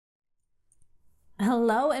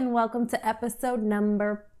Hello and welcome to episode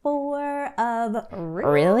number 4 of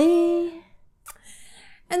Really?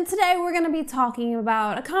 And today we're going to be talking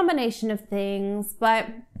about a combination of things, but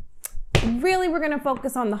really we're going to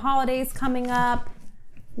focus on the holidays coming up,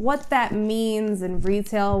 what that means in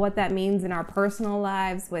retail, what that means in our personal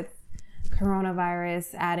lives with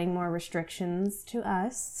coronavirus adding more restrictions to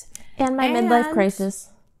us. And my midlife crisis.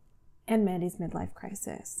 And Mandy's midlife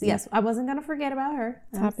crisis. Yes, I wasn't gonna forget about her.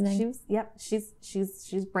 It's happening.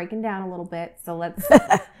 She's breaking down a little bit. So let's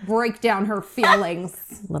break down her feelings.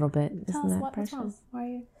 A little bit. Tell Isn't us that what's precious? wrong. Why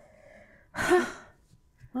are you?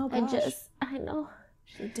 Oh gosh, I know.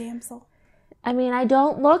 she's a damsel. I mean, I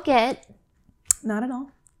don't look it, Not at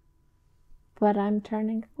all. but I'm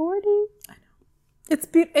turning 40. It's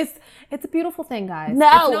a beautiful thing, guys. No.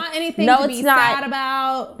 It's not anything No, to it's be not. sad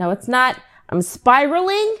about. No, it's not. I'm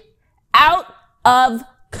spiraling out of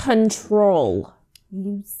control.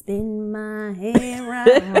 You spin my hair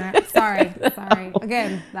around. Sorry.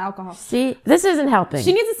 Again, the alcohol. See, this isn't helping.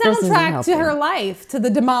 She needs a This isn't soundtrack to helping. her life, to the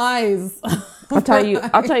demise. I'll tell you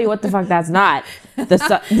what the fuck that's not.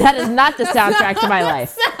 That is not the soundtrack to my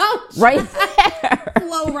life. Right there.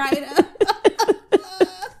 Low rider.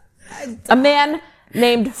 A man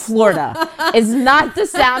named Florida is not the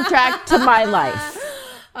soundtrack to my life.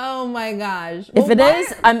 Oh my gosh. If it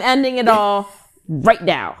is, I'm ending it all right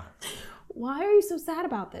now. Why are you so sad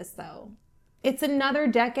about this though? It's another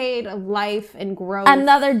decade of life and growth.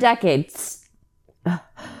 Another decade.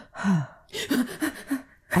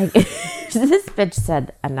 This bitch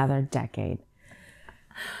said another decade.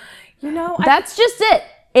 You know, That's just it.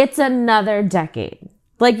 It's another decade.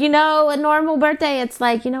 Like, a normal birthday, it's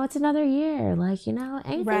like, it's another year. Like,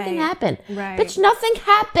 anything can happen. Right. Bitch, nothing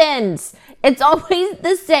happens. It's always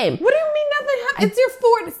the same. what do you mean nothing happened? It's your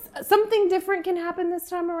 40th. Something different can happen this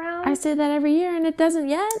time around. I say that every year and it doesn't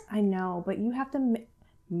yet. I know, but you have to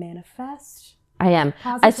manifest. I am.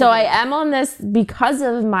 Positivity. So I am on this because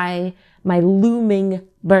of my looming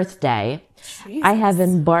birthday. Jesus. I have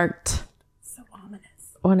embarked So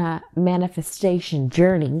ominous. on a manifestation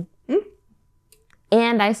journey.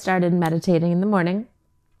 And I started meditating in the morning.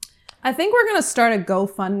 I think we're gonna start a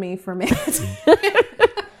GoFundMe for me.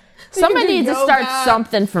 Somebody needs to start yoga.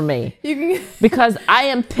 something for me You can. because I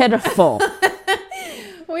am pitiful.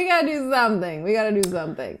 We gotta do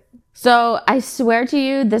something. So I swear to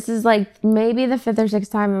you, this is like maybe the 5th or 6th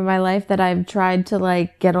time in my life that I've tried to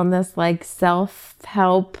like get on this like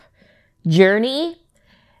self-help journey.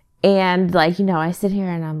 And like, I sit here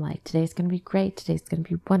and I'm like, today's going to be great. Today's going to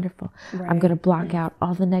be wonderful. Right. I'm going to block out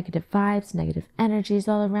all the negative vibes, negative energies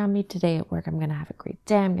all around me. Today at work, I'm going to have a great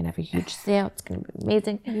day. I'm going to have a huge sale. It's going to be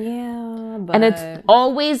amazing. Yeah, but And it's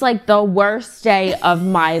always like the worst day of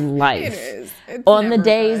my life. it is. It's On the never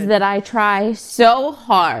days good that I try so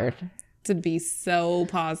hard. to be so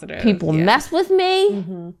positive. People mess with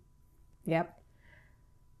me. Yep.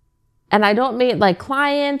 And I don't mean like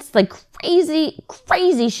clients, like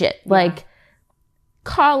crazy shit. Like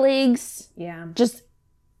colleagues, Yeah. just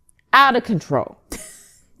out of control.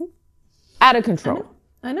 Out of control.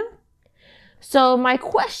 I know. So my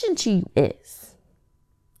question to you is,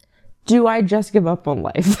 do I just give up on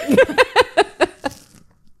life?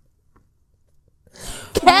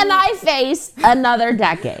 Can I face another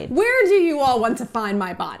decade? Where do you all want to find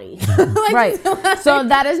my body? Right. So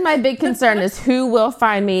that is my big concern is who will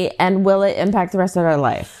find me and will it impact the rest of their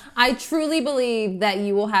life? I truly believe that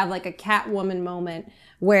you will have like a Catwoman moment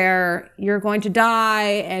where you're going to die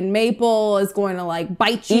and Maple is going to like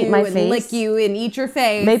bite you Eat my and face. lick you and eat your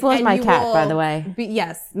face. Maple is and my you cat, will by the way.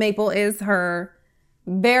 Yes, Maple is her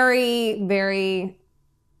very, very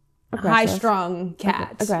high-strong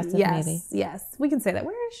cat. Aggressive, yes, maybe. Yes, we can say that.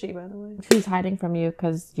 Where is she, by the way? She's hiding from you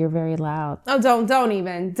because you're very loud. Oh, don't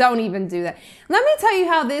even do that. Let me tell you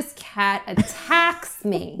how this cat attacks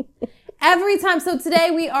me every time. So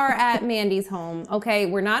today we are at Mandy's home. Okay,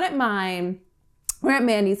 we're not at mine. We're at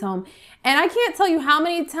Mandy's home. And I can't tell you how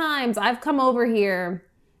many times I've come over here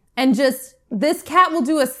and just this cat will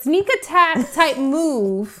do a sneak attack type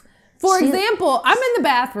move. For example, I'm in the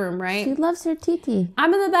bathroom, right? She loves her titi.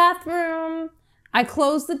 I'm in the bathroom. I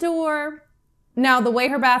close the door. Now, the way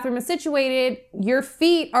her bathroom is situated, your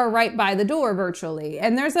feet are right by the door virtually.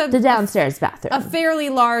 And there's The downstairs bathroom. a fairly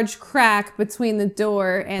large crack between the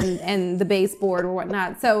door and the baseboard or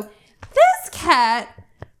whatnot. So this cat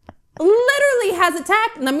literally has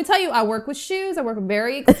attacked. Let me tell you, I work with shoes. I work with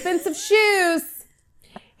very expensive shoes.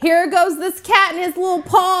 Here goes this cat and his little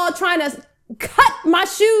paw trying to cut my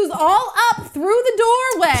shoes all up through the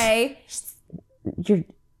doorway. You're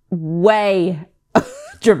way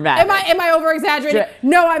dramatic. Am I over exaggerating?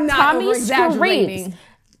 No, I'm not Tommy over exaggerating. screams.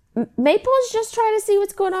 Maple is just trying to see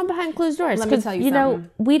what's going on behind closed doors. Let me tell you know, something.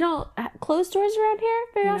 we don't close doors around here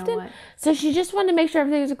very often. what? So she just wanted to make sure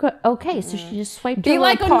everything was okay. So she just swiped Be her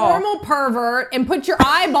like a little paw. normal pervert and put your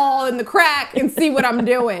eyeball in the crack and see what I'm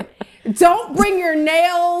doing. Don't bring your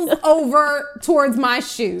nails over towards my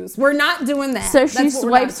shoes. We're not doing that. So she That's what we're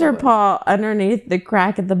swipes not her doing. paw underneath the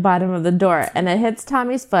crack at the bottom of the door, and it hits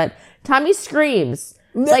Tommy's foot. Tommy screams.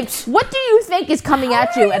 Like, what do you think is coming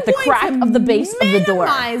at you at the crack of the base of the door?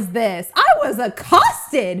 Minimize this. I was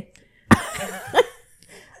accosted.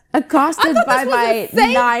 Accosted I thought by this was my a safe-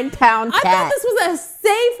 9-pound cat. I thought this was a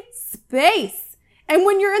safe space. And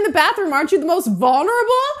when you're in the bathroom, aren't you the most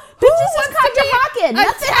vulnerable? Who wants to be Conshohocken.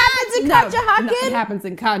 Nothing attacked? happens in Conshohocken. Nothing happens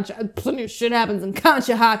in Conshohocken. Plenty of shit happens in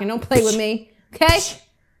Conshohocken. Don't play with me. Okay?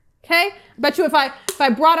 Okay? Bet you if I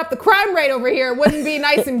brought up the crime rate over here, it wouldn't be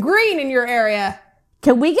nice and green in your area.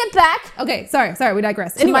 Can we get back Okay, sorry, we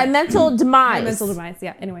digress. to my mental demise? My mental demise,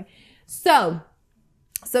 yeah. Anyway. So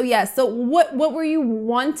what were you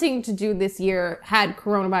wanting to do this year had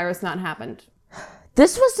coronavirus not happened?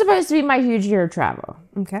 This was supposed to be my huge year of travel.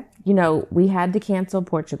 Okay. You know, we had to cancel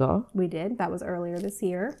Portugal. We did. That was earlier this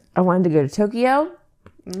year. I wanted to go to Tokyo.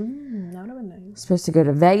 That would have been nice. Supposed to go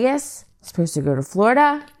to Vegas. Supposed to go to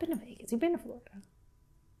Florida. You've been to Vegas. You've been to Florida.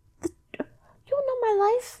 You don't know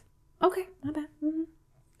my life. Okay, my bad. Mm-hmm.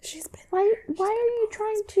 She's been. Why are you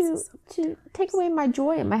trying to take away my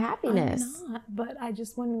joy and my happiness? I'm not, but I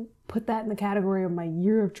just want to put that in the category of my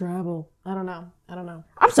year of travel. I don't know.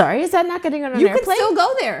 I'm sorry. Is that not getting on an You airplane? could still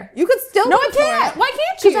go there. You could still No, go I to Florida. can't. Why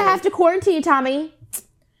can't you? Because I have to quarantine, Tommy.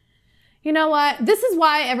 You know what? This is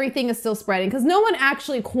why everything is still spreading, because no one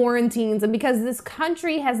actually quarantines, and because this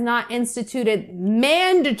country has not instituted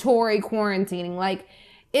mandatory quarantining. Like,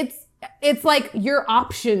 it's like your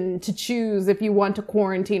option to choose if you want to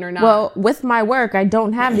quarantine or not. Well, with my work, I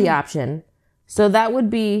don't have the option. So that would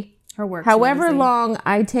be her work. however long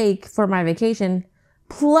I take for my vacation,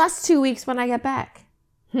 plus 2 weeks when I get back.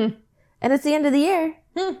 And it's the end of the year.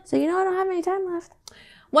 So you know I don't have any time left.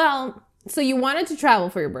 Well, so you wanted to travel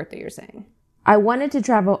for your birthday, you're saying? I wanted to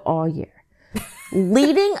travel all year.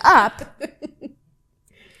 Leading up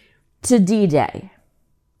to D-Day.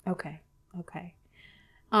 Okay.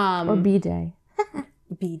 Or B-Day.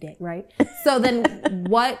 B-Day, right? So then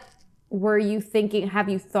what were you thinking? Have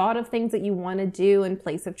you thought of things that you want to do in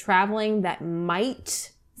place of traveling that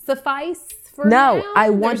might suffice for No, now? I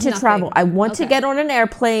want There's to nothing. travel. I want to Okay. get on an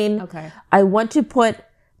airplane. Okay. I want to put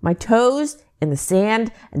my toes in the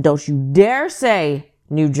sand, and don't you dare say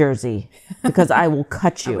New Jersey, because I will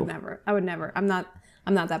cut you. I would never. I'm not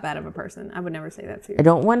that bad of a person. I would never say that to you. I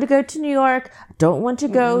don't want to go to New York. I don't want to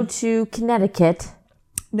go to Connecticut.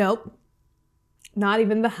 Nope. Not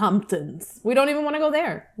even the Hamptons. We don't even want to go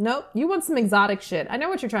there. Nope. You want some exotic shit. I know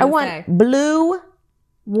what you're trying I to want say. blue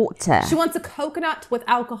water. She wants a coconut with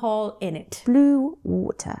alcohol in it. Blue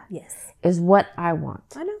water Yes. is what I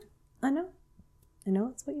want. I know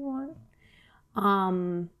that's what you want. I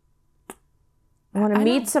want to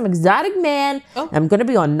meet some exotic man. Oh. I'm going to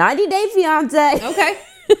be on 90 Day Fiance. Okay.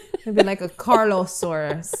 Maybe like a Carlos or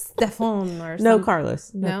a Stefan or something. No,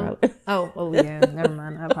 Carlos. No? Carlos. Oh, yeah. Never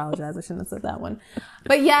mind. I apologize. I shouldn't have said that one.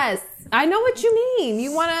 But yes, I know what you mean.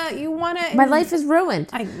 You wanna. My life is ruined.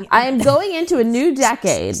 I am going into a new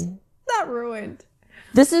decade. not ruined.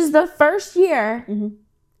 This is the first year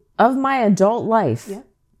of my adult life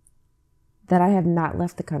that I have not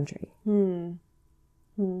left the country.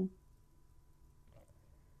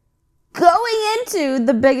 Going into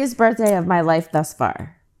the biggest birthday of my life thus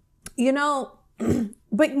far.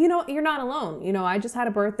 But you're not alone. I just had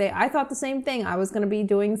a birthday. I thought the same thing. I was going to be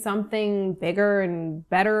doing something bigger and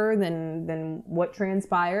better than what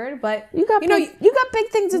transpired. But You got big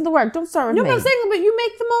things in the work. Don't start with no, me. but I'm saying, but you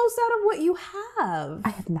make the most out of what you have. I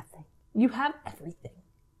have nothing. You have everything.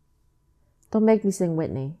 Don't make me sing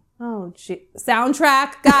Whitney. Oh, gee.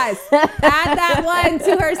 Soundtrack, guys. Add that one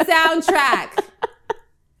to her soundtrack.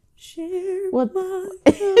 What?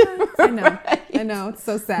 I know. It's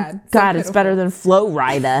so sad. So God, it's better than Flo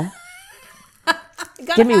Rida.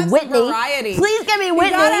 Give me Whitney. Variety. Please give me You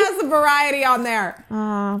Whitney. gotta have some variety on there.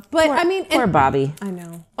 But Poor Bobby. I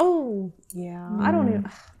know. Oh, yeah. I don't even.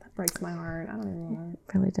 That breaks my heart. I don't even want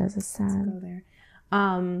It really does. It's sad. to go there.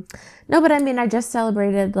 No, but I mean, I just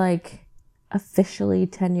celebrated officially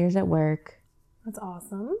 10 years at work. That's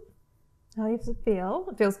awesome. How do you feel?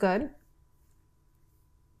 It feels good.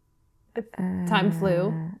 Time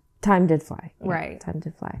flew. Time did fly. Yeah, Right. Time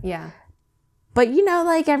did fly. Yeah. But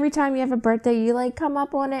every time you have a birthday, you come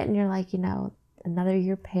up on it and you're like, another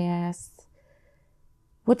year passed.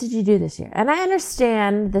 What did you do this year? And I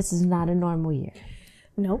understand this is not a normal year.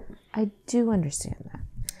 Nope. I do understand that.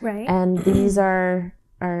 Right. And these are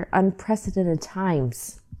unprecedented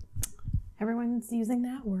times. Everyone's using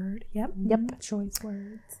that word. Yep. Choice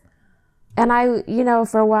words. And I,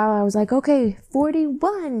 for a while I was like, okay,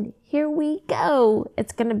 41, here we go.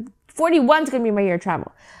 41's going to be my year of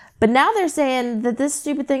travel. But now they're saying that this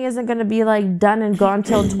stupid thing isn't going to be like done and gone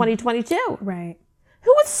till 2022. Right.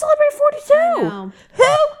 Who wants to celebrate 42?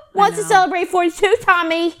 Who wants to celebrate 42,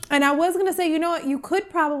 Tommy? And I was going to say, you know what? You could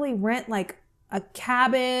probably rent like a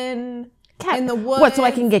cabin in the woods. What, so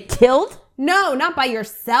I can get killed? No, not by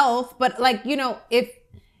yourself, but like,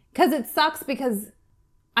 because it sucks because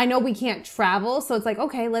I know we can't travel. So it's like,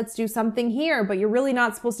 okay, let's do something here, but you're really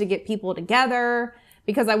not supposed to get people together,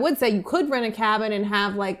 because I would say you could rent a cabin and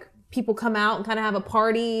have like people come out and kind of have a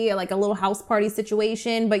party, like a little house party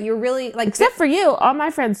situation, but you're really like... Except for you, all my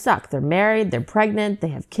friends suck. They're married, they're pregnant, they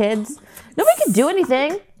have kids. Nobody can do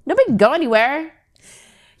anything. Nobody can go anywhere.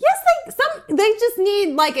 Yes, they just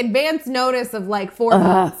need like advance notice of like 4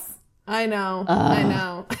 months. I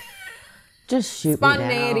know. Just shoot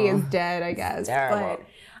Spontaneity me down. is dead, I guess. Terrible. But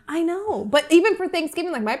I know. But even for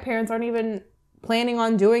Thanksgiving, like my parents aren't even planning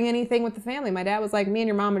on doing anything with the family. My dad was like, me and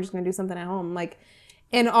your mom are just going to do something at home. Like,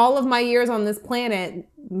 in all of my years on this planet,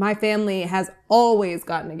 my family has always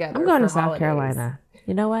gotten together. I'm going to South Carolina.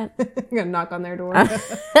 You know what? I'm going to knock on their door.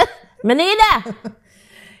 Manita!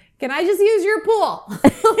 Can I just use your pool?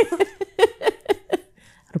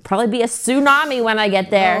 It'll probably be a tsunami when I get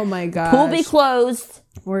there. Oh my gosh. Pool be closed.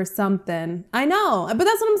 Or something. I know. But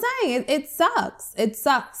that's what I'm saying. It sucks. It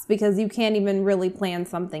sucks because you can't even really plan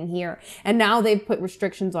something here. And now they've put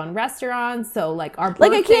restrictions on restaurants. So like our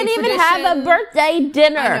birthday I can't even have a birthday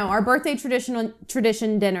dinner. I know. Our birthday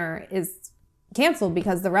tradition dinner is canceled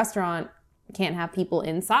because the restaurant can't have people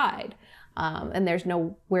inside. And there's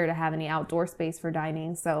nowhere to have any outdoor space for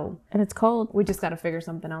dining. So and it's cold. We just got to figure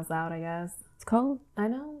something else out, I guess. It's cold. I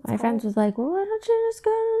know. My friends was like, well, why don't you just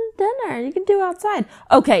go to dinner? You can do outside.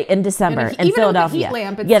 Okay, in December in even Philadelphia. With a heat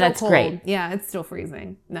lamp, it's yeah, still that's cold. great. Yeah, it's still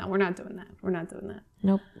freezing. No, we're not doing that.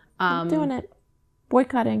 Nope. Not doing it.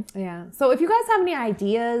 Boycotting. Yeah. So if you guys have any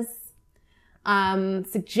ideas,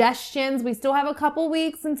 suggestions, we still have a couple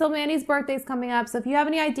weeks until Mandy's birthday's coming up. So if you have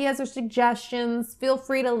any ideas or suggestions, feel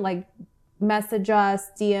free to like message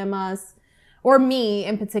us, DM us. Or me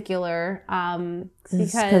in particular,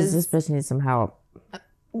 because this bitch needs some help.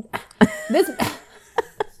 This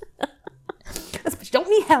bitch don't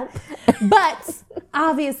need help. But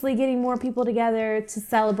obviously, getting more people together to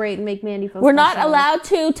celebrate and make Mandy feel We're special. not allowed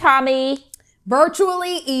to, Tommy.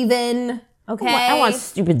 Virtually, even. Okay. I want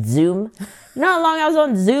stupid Zoom. You know how long I was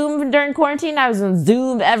on Zoom during quarantine? I was on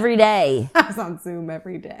Zoom every day. I was on Zoom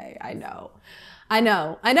every day. I know. And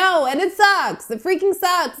it sucks. It freaking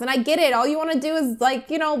sucks. And I get it. All you want to do is like,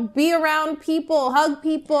 be around people, hug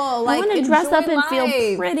people. Like, I want to dress up and life.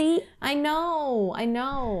 feel pretty. I know.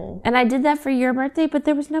 And I did that for your birthday, but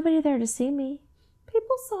there was nobody there to see me.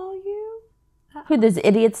 People saw you. Who, this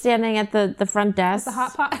idiot standing at the front desk? The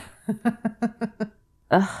hot pot.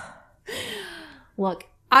 Ugh. Look,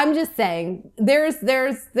 I'm just saying, there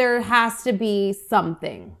has to be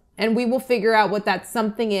something. And we will figure out what that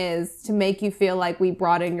something is to make you feel like we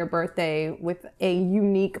brought in your birthday with a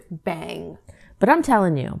unique bang. But I'm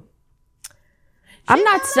telling you, I'm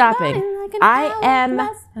not stopping. Like I am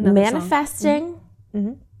manifesting.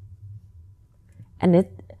 Mm-hmm. And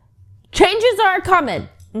changes are coming.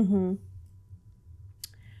 Mm-hmm.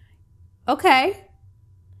 Okay.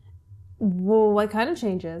 Well, what kind of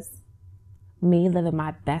changes? Me living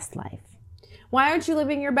my best life. Why aren't you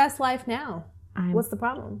living your best life now? What's the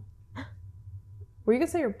problem? Were you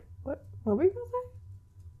gonna say what were you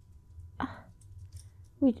gonna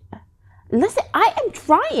say? Listen, I am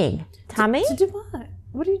trying, Tommy. To do what?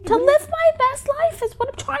 What are you doing? To live my best life is what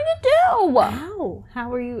I'm trying to do. How?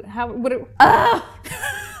 How are you? How? What?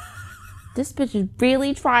 This bitch is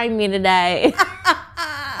really trying me today.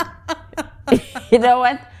 You know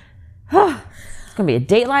what? It's gonna be a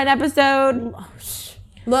Dateline episode.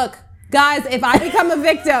 Look, guys, if I become a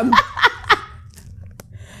victim,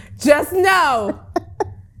 just know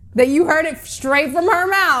that you heard it straight from her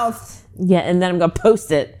mouth. Yeah, and then I'm gonna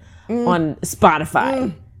post it on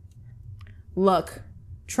Spotify. Look,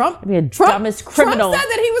 Trump, dumbest criminal. Trump said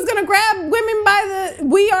that he was gonna grab women by the.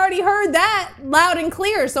 We already heard that loud and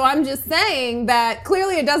clear. So I'm just saying that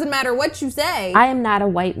clearly it doesn't matter what you say. I am not a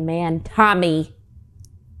white man, Tommy.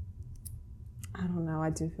 I don't know. I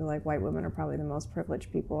do feel like white women are probably the most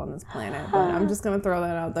privileged people on this planet. But I'm just going to throw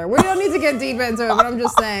that out there. We don't need to get deep into it, but I'm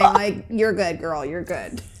just saying, like, you're good, girl. You're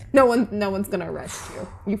good. No one's going to arrest you.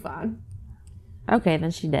 You fine. Okay, then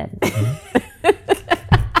she did.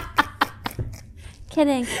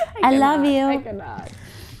 Kidding. I love you. I cannot.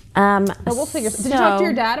 But we'll figure. Did you talk to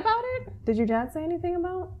your dad about it? Did your dad say anything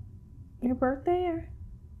about your birthday or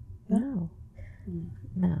No.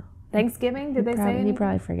 Thanksgiving? Did they say anything? He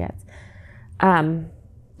probably forgets.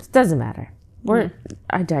 It doesn't matter.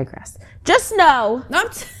 I digress. Just know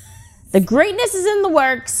the greatness is in the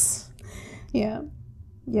works. Yeah.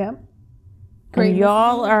 Yeah. And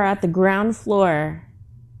y'all are at the ground floor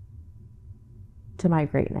to my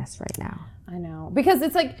greatness right now. I know. Because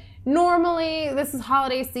it's like, normally this is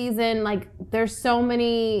holiday season. Like, there's so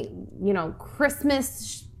many,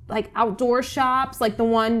 Christmas, outdoor shops, like the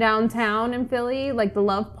one downtown in Philly, like the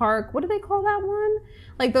Love Park. What do they call that one?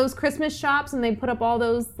 Like those Christmas shops, and they put up all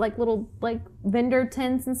those little vendor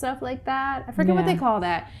tents and stuff like that. I forget what they call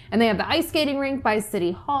that. And they have the ice skating rink by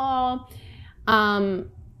City Hall.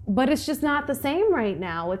 But it's just not the same right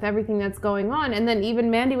now with everything that's going on. And then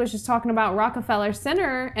even Mandy was just talking about Rockefeller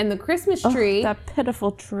Center and the Christmas tree. That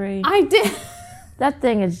pitiful tree. I did. That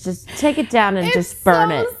thing is just, take it down and just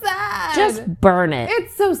burn it. It's so sad. Just burn it.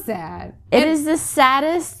 It's so sad. It is the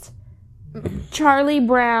saddest Charlie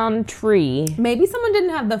Brown tree. Maybe someone didn't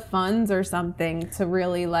have the funds or something to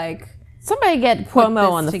really Somebody get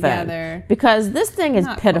Cuomo on the phone. Because this thing is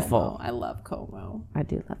pitiful. Cuomo. I love Cuomo. I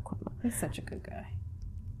do love Cuomo. He's such a good guy.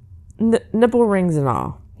 Nipple rings and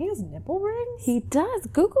all. He has nipple rings? He does.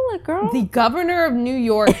 Google it, girl. The governor of New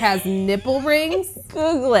York has nipple rings?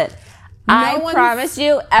 Google it. I promise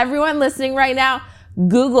you, everyone listening right now,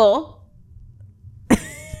 Google. Isn't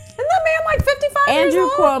that man 55 Andrew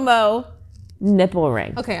years old? Cuomo nipple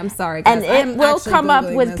ring. Okay, I'm sorry, guys. And it will come up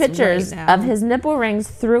with pictures of his nipple rings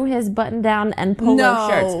through his button-down and polo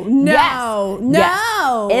shirts.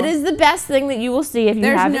 No. It is the best thing that you will see if you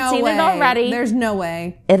haven't seen it already. There's no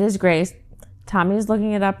way. It is Grace. Tommy's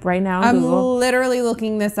looking it up right now on Google. I'm literally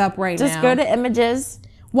looking this up right now. Just go to images.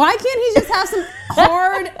 Why can't he just have some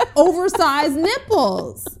hard, oversized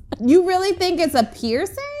nipples? You really think it's a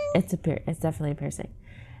piercing? It's definitely a piercing.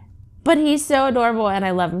 But he's so adorable, and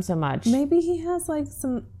I love him so much. Maybe he has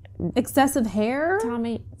some excessive hair.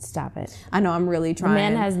 Tommy, stop it. I know, I'm really trying. The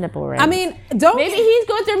man has nipple rings. I mean, don't. Maybe he's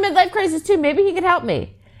going through a midlife crisis too. Maybe he could help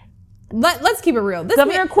me. Let's keep it real.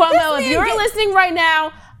 Governor Cuomo, if you're listening right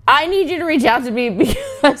now, I need you to reach out to me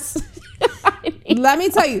because. Let me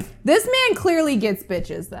tell you, this man clearly gets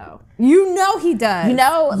bitches, though. You know he does.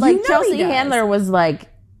 Chelsea Handler was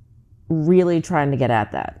really trying to get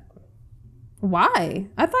at that. Why?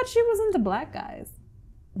 I thought she was into black guys.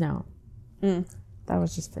 No. That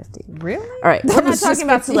was just 50. Really? All right. We're not talking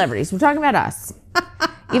about celebrities. We're talking about us.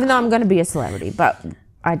 Even though I'm going to be a celebrity, but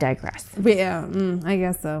I digress. But yeah, I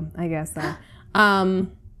guess so.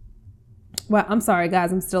 Well, I'm sorry,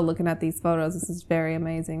 guys. I'm still looking at these photos. This is very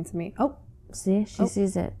amazing to me. Oh. See? She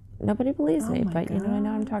sees it. Nobody believes me, but I know what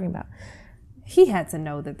I'm talking about. He had to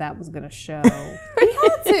know that was going to show. He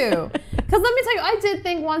had to. Because let me tell you, I did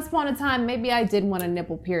think once upon a time, maybe I did want a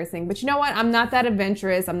nipple piercing. But you know what? I'm not that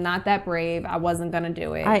adventurous. I'm not that brave. I wasn't going to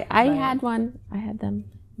do it. I had one. I had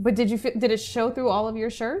them. But did it show through all of your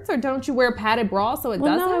shirts? Or don't you wear a padded bra so it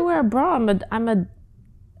doesn't? No, I wear a bra. I'm a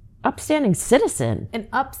upstanding citizen. An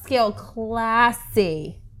upscale,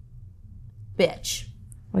 classy bitch.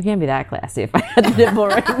 Well, it can't be that classy if I had nipple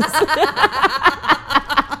rings.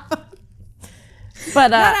 But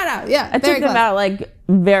no. Yeah, I took them out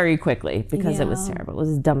very quickly because it was terrible. It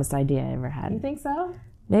was the dumbest idea I ever had. You think so?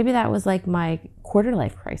 Maybe that was my quarter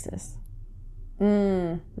life crisis.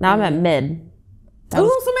 Now I'm at mid. So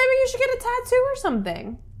maybe you should get a tattoo or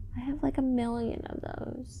something. I have 1 million of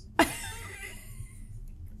those.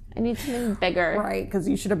 I need something bigger. Right, because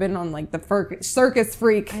you should have been on the Circus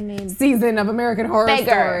Freak season of American Horror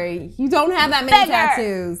Story. You don't have that many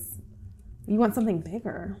tattoos. You want something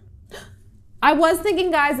bigger. I was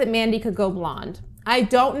thinking, guys, that Mandy could go blonde. I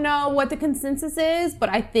don't know what the consensus is, but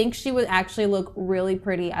I think she would actually look really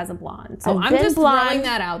pretty as a blonde. So I'm just throwing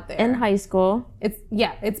that out there. In high school. It's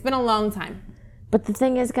been a long time. But the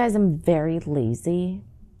thing is, guys, I'm very lazy.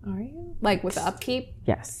 Are you? With the upkeep?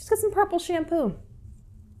 Yes. Just get some purple shampoo.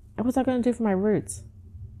 What's that going to do for my roots?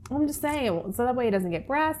 I'm just saying, so that way it doesn't get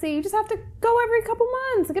brassy. You just have to go every couple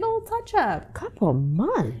months and get a little touch up. Couple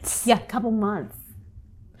months? Yeah, couple months.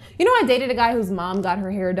 You know, I dated a guy whose mom got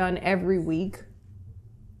her hair done every week.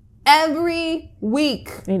 Every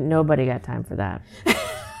week. Ain't nobody got time for that.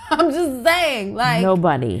 I'm just saying.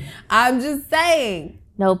 Nobody. I'm just saying.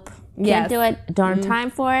 Nope. Can't do it. Don't have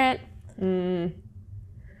time for it. I mean,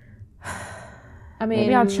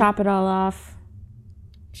 maybe I'll chop it all off.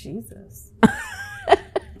 Jesus.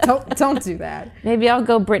 Don't do that. Maybe I'll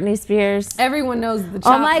go Britney Spears. Everyone knows the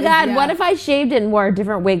chop. Oh my God. What if I shaved it and wore a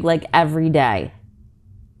different wig every day?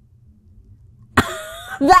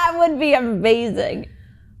 That would be amazing.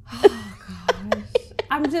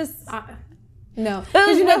 I'm just... no.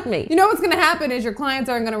 'Cause you know, me. you know what's going to happen is your clients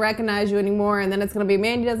aren't going to recognize you anymore, and then it's going to be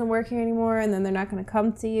Mandy doesn't work here anymore, and then they're not going to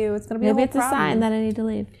come to you. It's going to be Maybe a it's whole a problem. sign that I need to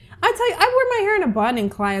leave. I tell you, I wear my hair in a bun,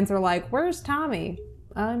 and clients are like, "Where's Tommy?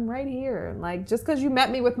 I'm right here." Like, just because you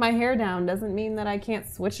met me with my hair down doesn't mean that I can't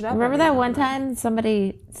switch it up. Remember every that now one and then. time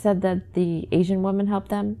somebody said that the Asian woman helped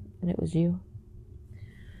them, and it was you?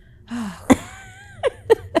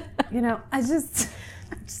 You know, I just,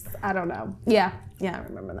 I don't know. Yeah, I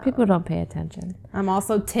remember that. People don't pay attention. I'm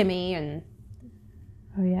also Timmy, and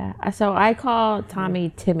Oh, yeah. So I call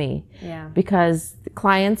Tommy Timmy. yeah. Because the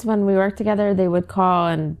clients, when we worked together, they would call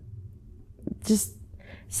and just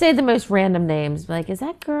say the most random names. Like, is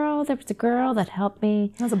that girl? There was a girl that helped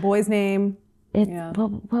me. That's a boy's name. Yeah.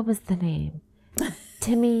 What was the name?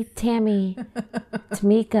 Timmy, Tammy,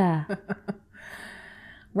 Tamika.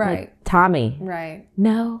 Right. Like, Tommy. Right.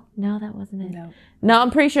 No, that wasn't it. No,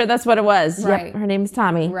 I'm pretty sure that's what it was. Right. Yep, her name's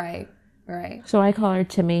Tommy. Right. So I call her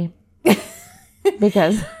Timmy.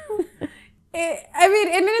 Because I mean,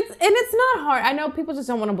 and it's not hard. I know people just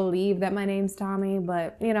don't want to believe that my name's Tommy,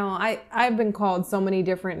 but you know, I've been called so many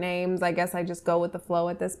different names. I guess I just go with the flow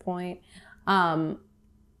at this point. You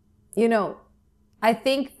know, I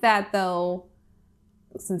think that though,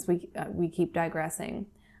 since we keep digressing,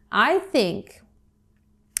 I think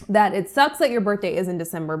that it sucks that your birthday is in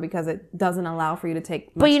December because it doesn't allow for you to take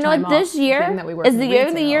much but you know time what? This off, year being that we work is in the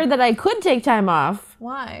only retail. year that I could take time off.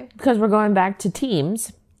 Why? Because we're going back to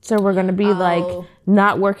teams. So we're going to be like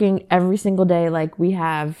not working every single day like we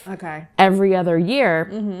have Okay. every other year.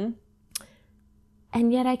 Mm-hmm.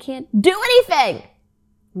 And yet I can't do anything.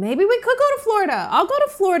 Maybe we could go to Florida. I'll go to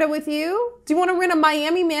Florida with you. Do you want to rent a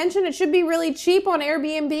Miami mansion? It should be really cheap on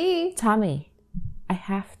Airbnb. Tommy, I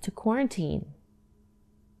have to quarantine.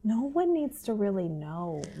 No one needs to really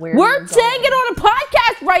know where We're you're saying going. it on a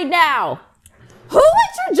podcast right now. Who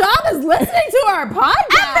at your job is listening to our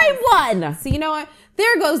podcast? Everyone. So you know what?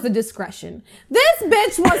 There goes the discretion. This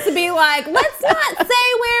bitch wants to be like, let's not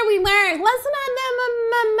say where we learned. Let's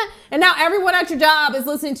not. And now everyone at your job is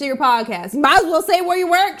listening to your podcast. You might as well say where you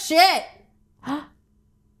work. Shit.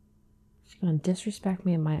 She's going to disrespect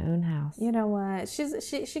me in my own house. You know what?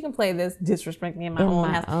 She can play this disrespect me in my In own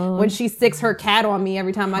my house own when she sticks her cat on me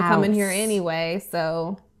every time I come in here house. anyway.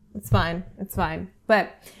 So it's fine. It's fine.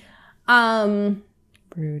 But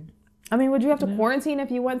Rude. I mean, would you have to quarantine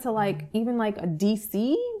if you went to like even like a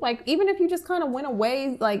DC? Like even if you just kind of went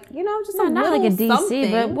away, like you know, just Not like a DC,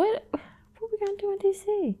 something. but what are we going to do in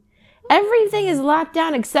DC? Everything is locked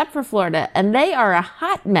down except for Florida, and they are a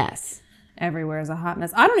hot mess. Everywhere is a hot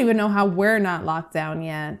mess. I don't even know how we're not locked down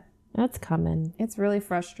yet. That's coming. It's really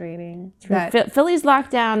frustrating. Philly's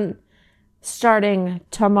locked down starting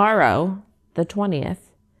tomorrow, the 20th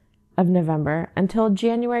of November, until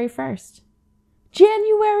January 1st.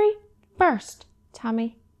 January 1st,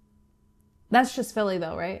 Tommy. That's just Philly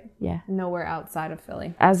though, right? Yeah. Nowhere outside of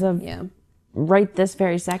Philly. As of Yeah. right this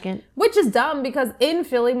very second. Which is dumb because in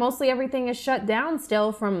Philly, mostly everything is shut down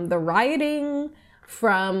still from the rioting,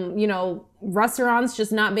 from, you know, restaurants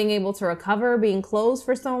just not being able to recover, being closed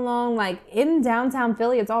for so long. Like in downtown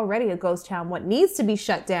Philly, it's already a ghost town. What needs to be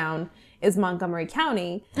shut down is Montgomery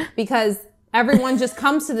County because everyone just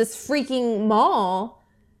comes to this freaking mall.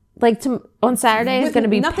 Like on Saturday is with going to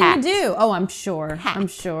be nothing packed. to do. Oh, I'm sure. Packed. I'm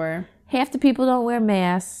sure. Half the people don't wear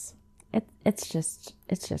masks. It's just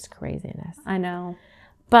craziness. I know.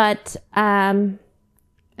 But And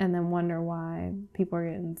then wonder why people are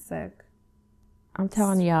getting sick. I'm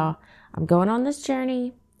telling y'all, I'm going on this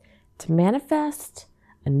journey to manifest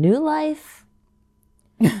a new life,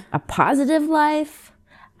 a positive life,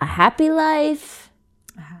 a happy life.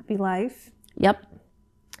 A happy life. Yep.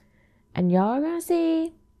 And y'all are going to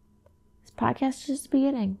see this podcast is just the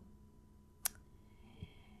beginning.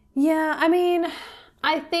 Yeah, I mean,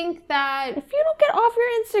 I think that If you don't get off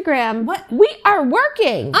your Instagram, What? we are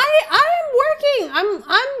working.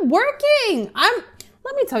 I'm working.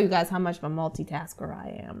 Let me tell you guys how much of a multitasker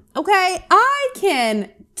I am. Okay? I can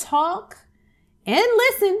talk and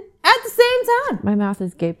listen at the same time. My mouth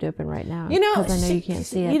is gaped open right now. You know, because I know you can't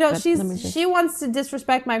see it. You know, but let me just- she wants to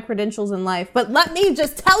disrespect my credentials in life, but let me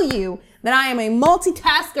just tell you that I am a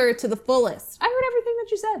multitasker to the fullest. I heard everything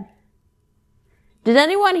that you said. Did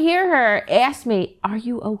anyone hear her ask me, are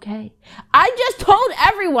you okay? I just told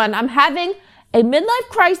everyone I'm having a midlife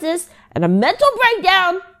crisis and a mental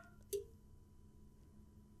breakdown.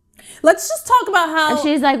 Let's just talk about how And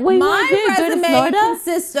she's like, what do you my want to do? Go to resume Florida?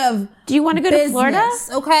 consists of Do you want to go to Florida?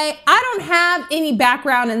 business, okay? I don't have any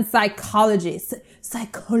background in psychology.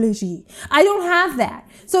 psychology. I don't have that.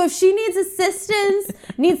 So if she needs assistance,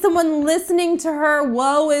 needs someone listening to her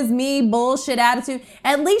woe is me bullshit attitude,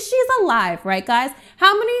 at least she's alive, right, guys?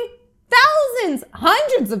 How many thousands,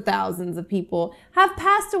 hundreds of thousands of people have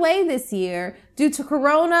passed away this year due to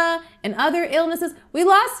corona and other illnesses? We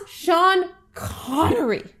lost Sean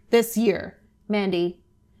Connery this year, Mandy.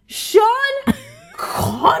 Sean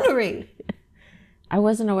Connery. I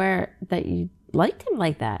wasn't aware that you liked him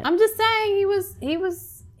like that. I'm just saying he was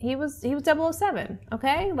 007,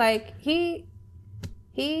 okay? Like he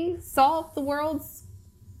solved the world's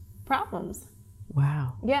problems.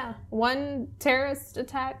 Wow. Yeah, one terrorist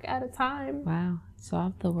attack at a time. Wow.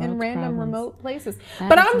 Solved the world's in random problems. remote places. That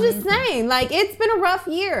But is I'm just amazing. saying, like, it's been a rough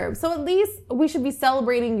year. So at least we should be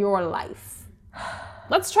celebrating your life.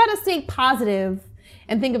 Let's try to stay positive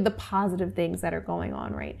and think of the positive things that are going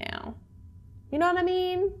on right now. You know what I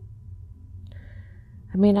mean?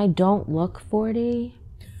 I mean, I don't look 40.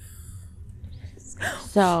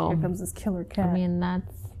 So, Here comes this killer cat. I mean,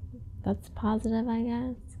 that's positive, I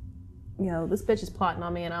guess. Yo, this bitch is plotting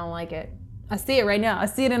on me and I don't like it. I see it right now. I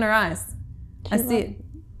see it in her eyes. I see it.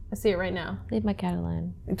 I see it right now. Leave my cat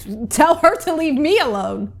alone. Tell her to leave me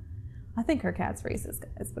alone. I think her cat's racist,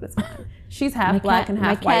 guys, but it's fine. She's half black and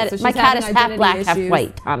half white. So she's my cat is having half black, identity half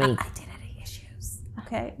white, Tommy. Identity issues.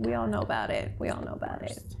 Okay, we all know about it. We all know about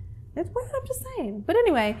it. It's weird, I'm just saying. But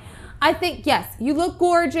anyway, I think, yes, you look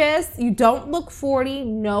gorgeous. You don't look 40.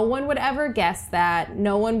 No one would ever guess that.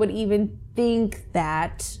 No one would even think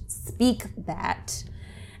that, speak that.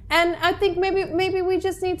 And I think maybe we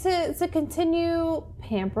just need to continue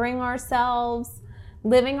pampering ourselves,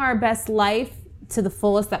 living our best life to the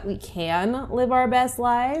fullest that we can live our best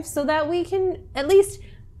life so that we can at least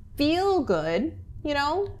feel good, you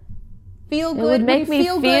know? Feel good. It would make me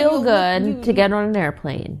feel good to get on an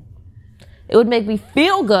airplane. It would make me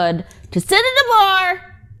feel good to sit in a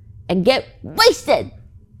bar and get wasted.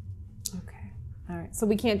 Okay. All right. So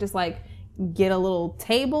we can't just like get a little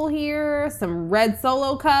table here, some red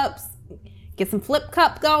Solo cups, get some flip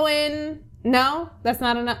cup going. No, that's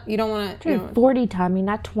not enough. You don't want to. You're 40, Tommy,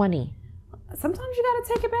 not 20. Sometimes you got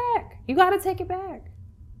to take it back. You got to take it back.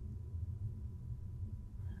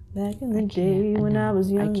 Back in the day when I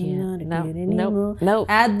was young, Nope.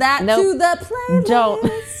 Add that to the playlist.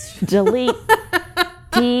 Don't. Delete.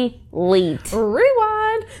 Delete.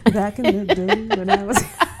 Rewind. Back in the day when I was.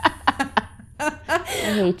 I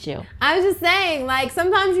hate you. I was just saying, like,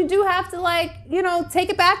 sometimes you do have to, like, you know, take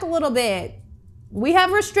it back a little bit. We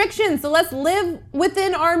have restrictions, so let's live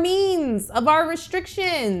within our means of our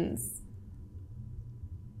restrictions.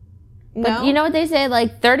 But you know what they say?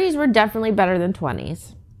 Like, 30s were definitely better than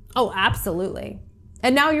 20s. Oh, absolutely.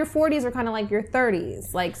 And now your 40s are kind of like your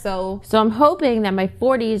 30s. Like, so I'm hoping that my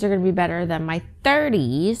 40s are going to be better than my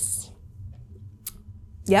 30s.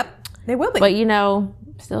 Yep, they will be. But, you know,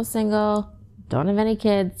 still single, don't have any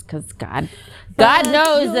kids, because God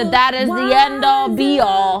knows that is the end all be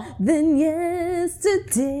all. Then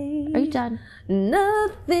yesterday. Are you done?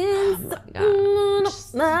 Nothing's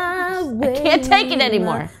my way. I can't take it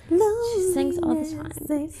anymore. She sings all the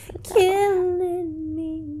time. Killing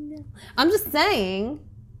me now. I'm just saying,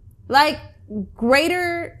 like,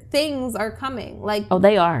 greater things are coming. Like, Oh,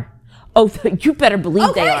 they are. Oh, you better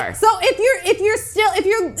believe they are. So if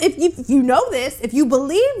you know this, if you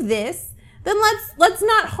believe this, then let's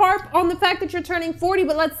not harp on the fact that you're turning 40,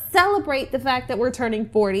 but let's celebrate the fact that we're turning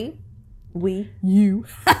 40. You,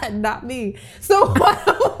 not me. So why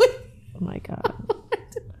don't we? Oh my God.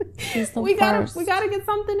 We gotta get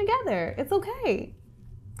something together. It's okay.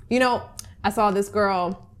 You know, I saw this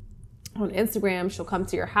girl on Instagram. She'll come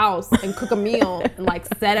to your house and cook a meal and like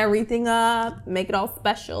set everything up, make it all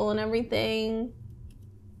special and everything.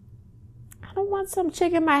 I don't want some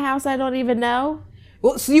chick in my house I don't even know.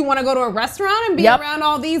 Well, so you want to go to a restaurant and be around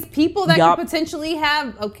all these people that could potentially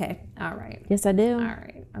have? Okay, all right. Yes, I do. All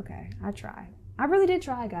right, okay. I tried. I really did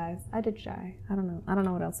try, guys. I did try. I don't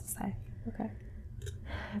know what else to say. Okay.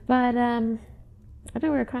 But I know we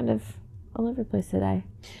were kind of all over the place today.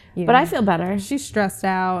 Yeah. But I feel better. She's stressed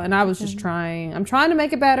out, and I was just trying. I'm trying to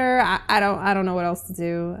make it better. I don't know what else to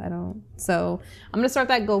do. So I'm gonna start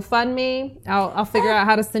that GoFundMe. I'll figure out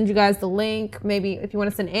how to send you guys the link. Maybe if you want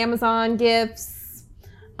to send Amazon gifts.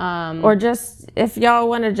 Or just, if y'all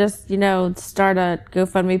want to just, start a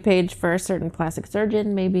GoFundMe page for a certain plastic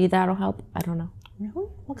surgeon, maybe that'll help. I don't know. Really?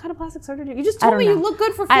 What kind of plastic surgery? You just told me you look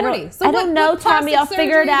good for 40. I don't know, Tommy. I'll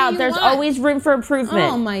figure it out. There's always room for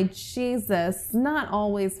improvement. Oh, my Jesus. Not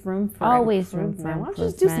always room for improvement. Why don't you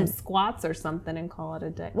just do some squats or something and call it a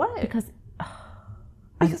day? What? Because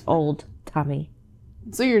I'm old, Tommy.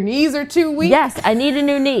 So your knees are too weak? Yes, I need a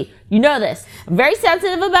new knee. You know this. I'm very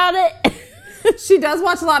sensitive about it. She does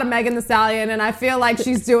watch a lot of Megan Thee Stallion, and I feel like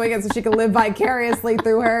she's doing it so she can live vicariously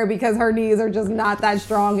through her because her knees are just not that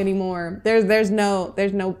strong anymore. There's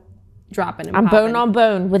no dropping and I'm popping. bone on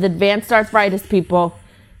bone with advanced arthritis, people.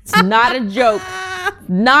 It's not a joke.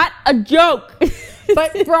 Not a joke.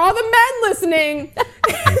 But for all the men listening,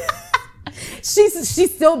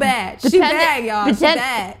 she's still bad. She's bad, y'all. She's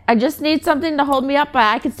bad. I just need something to hold me up.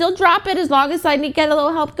 I can still drop it as long as I get a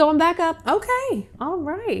little help going back up. Okay. All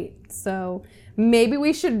right. So maybe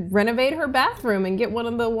we should renovate her bathroom and get one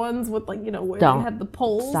of the ones with where Don't. you have the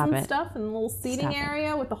poles Stop and it. stuff and a little seating Stop it.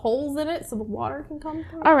 area with the holes in it so the water can come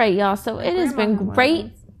through. All right, y'all. So it has grandma been had one of great.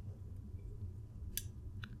 those.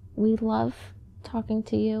 We love talking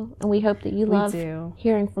to you, and we hope that you love do.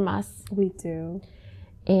 hearing from us. We do.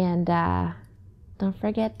 And don't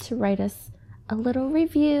forget to write us a little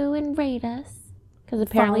review and rate us, because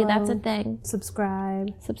apparently that's a Follow. thing.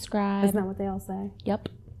 Subscribe. Subscribe. Isn't that what they all say? Yep.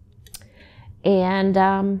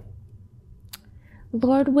 And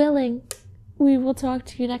Lord willing, we will talk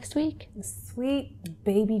to you next week. Sweet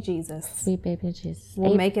baby Jesus. Sweet baby Jesus.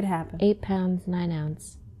 We'll make it happen. 8 pounds, 9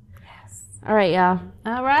 ounce. Yes. All right, y'all.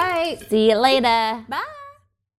 All right. See you later. Bye.